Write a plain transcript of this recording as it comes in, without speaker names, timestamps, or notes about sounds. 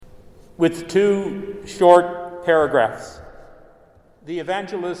with two short paragraphs. The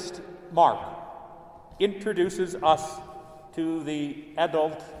evangelist Mark introduces us to the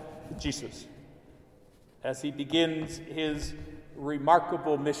adult Jesus as he begins his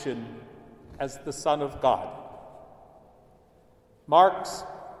remarkable mission as the Son of God. Mark's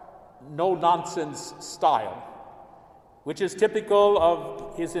no-nonsense style, which is typical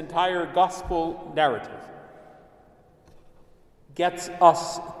of his entire gospel narrative, gets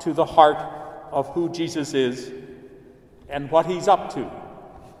us to the heart of who Jesus is and what he's up to,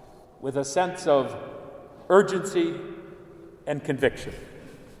 with a sense of urgency and conviction.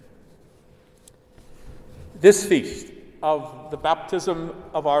 This feast of the baptism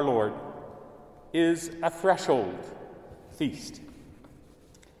of our Lord is a threshold feast.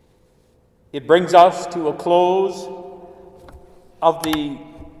 It brings us to a close of the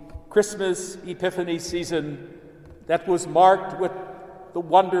Christmas Epiphany season that was marked with the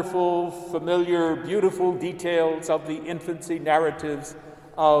wonderful, familiar, beautiful details of the infancy narratives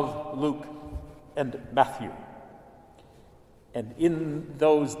of Luke and Matthew. And in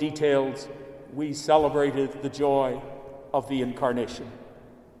those details, we celebrated the joy of the Incarnation.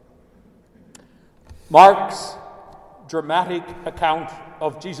 Mark's dramatic account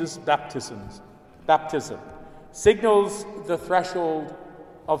of Jesus' baptism signals the threshold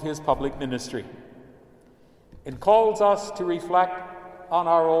of his public ministry and calls us to reflect on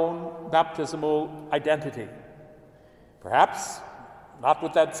our own baptismal identity. Perhaps not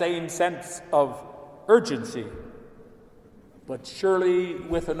with that same sense of urgency, but surely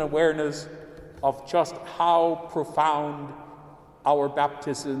with an awareness of just how profound our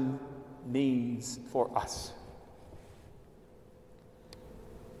baptism means for us.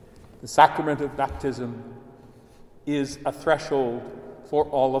 The sacrament of baptism is a threshold for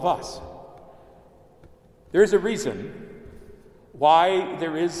all of us. There is a reason why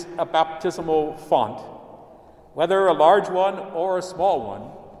there is a baptismal font, whether a large one or a small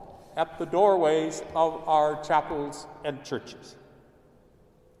one, at the doorways of our chapels and churches.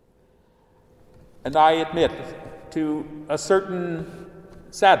 And I admit to a certain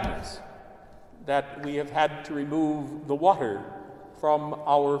sadness that we have had to remove the water from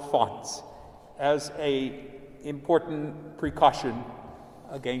our fonts as an important precaution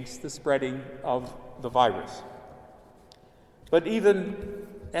against the spreading of the virus. But even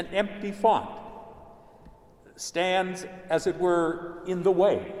an empty font stands, as it were, in the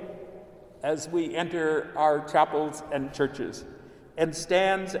way as we enter our chapels and churches, and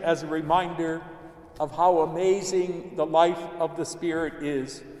stands as a reminder of how amazing the life of the Spirit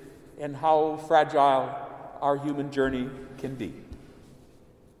is and how fragile our human journey can be.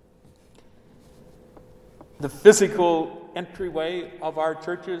 The physical entryway of our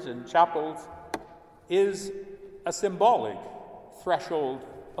churches and chapels is a symbolic threshold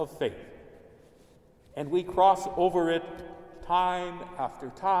of faith, and we cross over it time after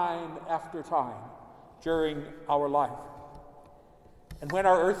time after time during our life. And when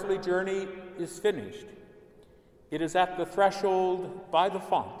our earthly journey is finished, it is at the threshold by the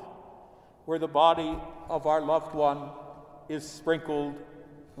font where the body of our loved one is sprinkled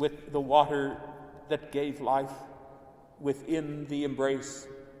with the water that gave life within the embrace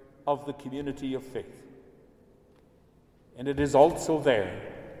of the community of faith. And it is also there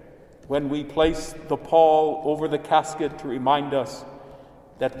when we place the pall over the casket to remind us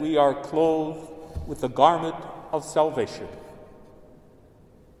that we are clothed with the garment of salvation,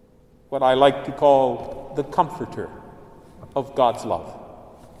 what I like to call the comforter of God's love.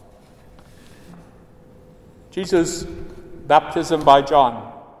 Jesus' baptism by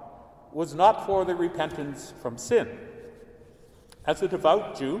John was not for the repentance from sin. As a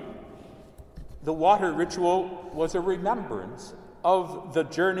devout Jew, the water ritual was a remembrance of the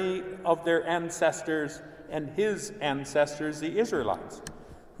journey of their ancestors and his ancestors, the Israelites,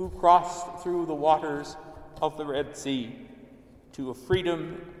 who crossed through the waters of the Red Sea to a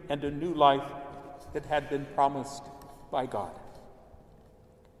freedom and a new life that had been promised by God.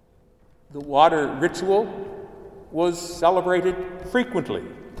 The water ritual was celebrated frequently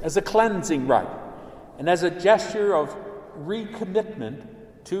as a cleansing rite and as a gesture of recommitment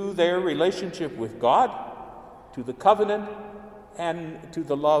to their relationship with God, to the covenant, and to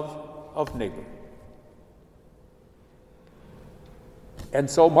the love of neighbor. And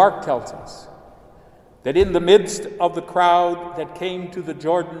so Mark tells us that in the midst of the crowd that came to the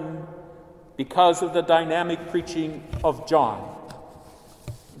Jordan because of the dynamic preaching of John,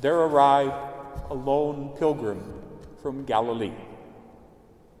 there arrived a lone pilgrim from Galilee.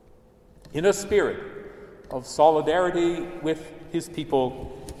 In a spirit of solidarity with his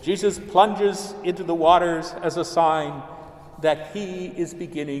people, Jesus plunges into the waters as a sign that he is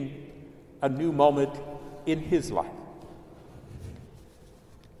beginning a new moment in his life.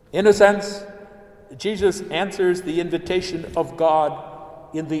 In a sense, Jesus answers the invitation of God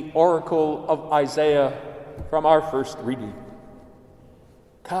in the oracle of Isaiah from our first reading.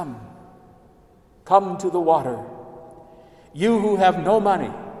 Come, come to the water. You who have no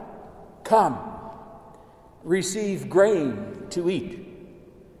money, come, receive grain to eat.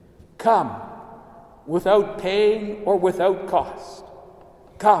 Come, without paying or without cost.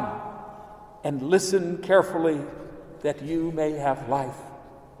 Come, and listen carefully that you may have life.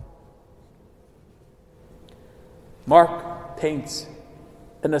 Mark paints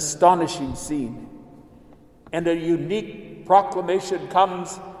an astonishing scene, and a unique proclamation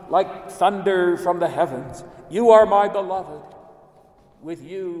comes like thunder from the heavens. You are my beloved. With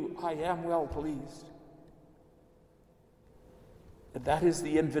you I am well pleased. And that is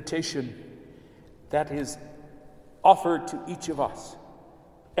the invitation that is offered to each of us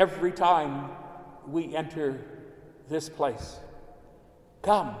every time we enter this place.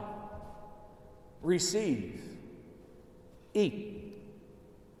 Come, receive, eat,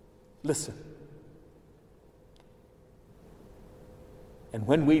 listen. And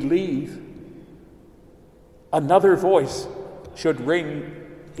when we leave, another voice should ring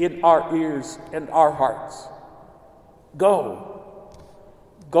in our ears and our hearts. Go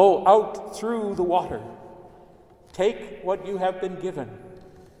out through the water. Take what you have been given.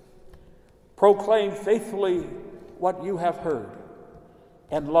 Proclaim faithfully what you have heard,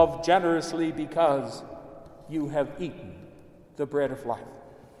 and love generously because you have eaten the bread of life.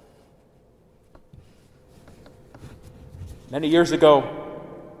 Many years ago,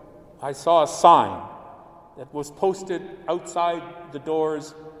 I saw a sign that was posted outside the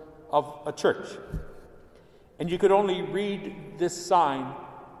doors of a church. And you could only read this sign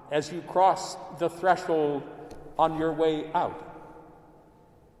as you crossed the threshold on your way out.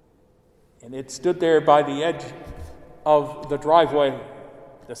 And it stood there by the edge of the driveway,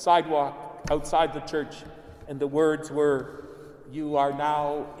 the sidewalk outside the church, and the words were, "You are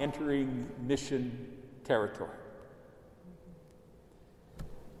now entering mission territory."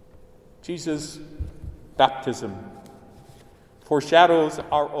 Jesus' baptism foreshadows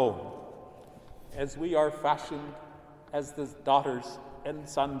our own as we are fashioned as the daughters and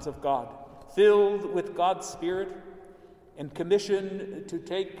sons of God, filled with God's Spirit and commissioned to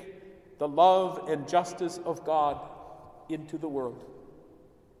take the love and justice of God into the world.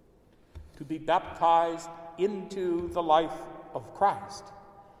 To be baptized into the life of Christ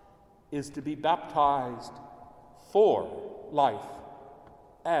is to be baptized for life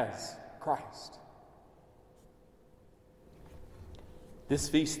as Christ. This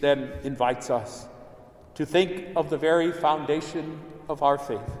feast then invites us to think of the very foundation of our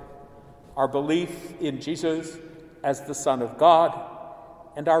faith, our belief in Jesus as the Son of God,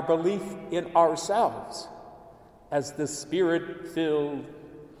 and our belief in ourselves as the Spirit-filled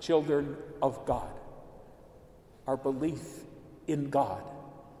children of God. Our belief in God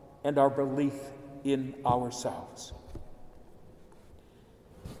and our belief in ourselves.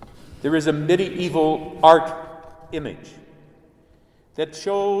 There is a medieval art image that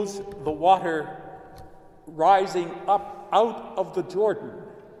shows the water rising up out of the Jordan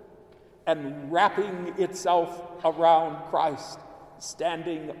and wrapping itself around Christ,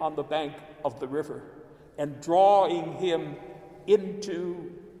 standing on the bank of the river and drawing him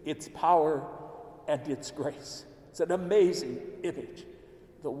into its power and its grace. It's an amazing image.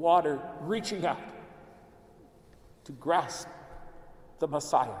 The water reaching out to grasp the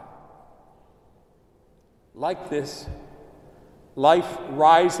Messiah. Like this, life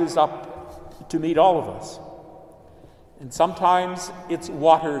rises up to meet all of us. And sometimes its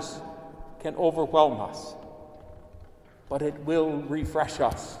waters can overwhelm us, but it will refresh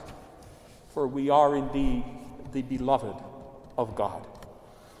us, for we are indeed the beloved of God.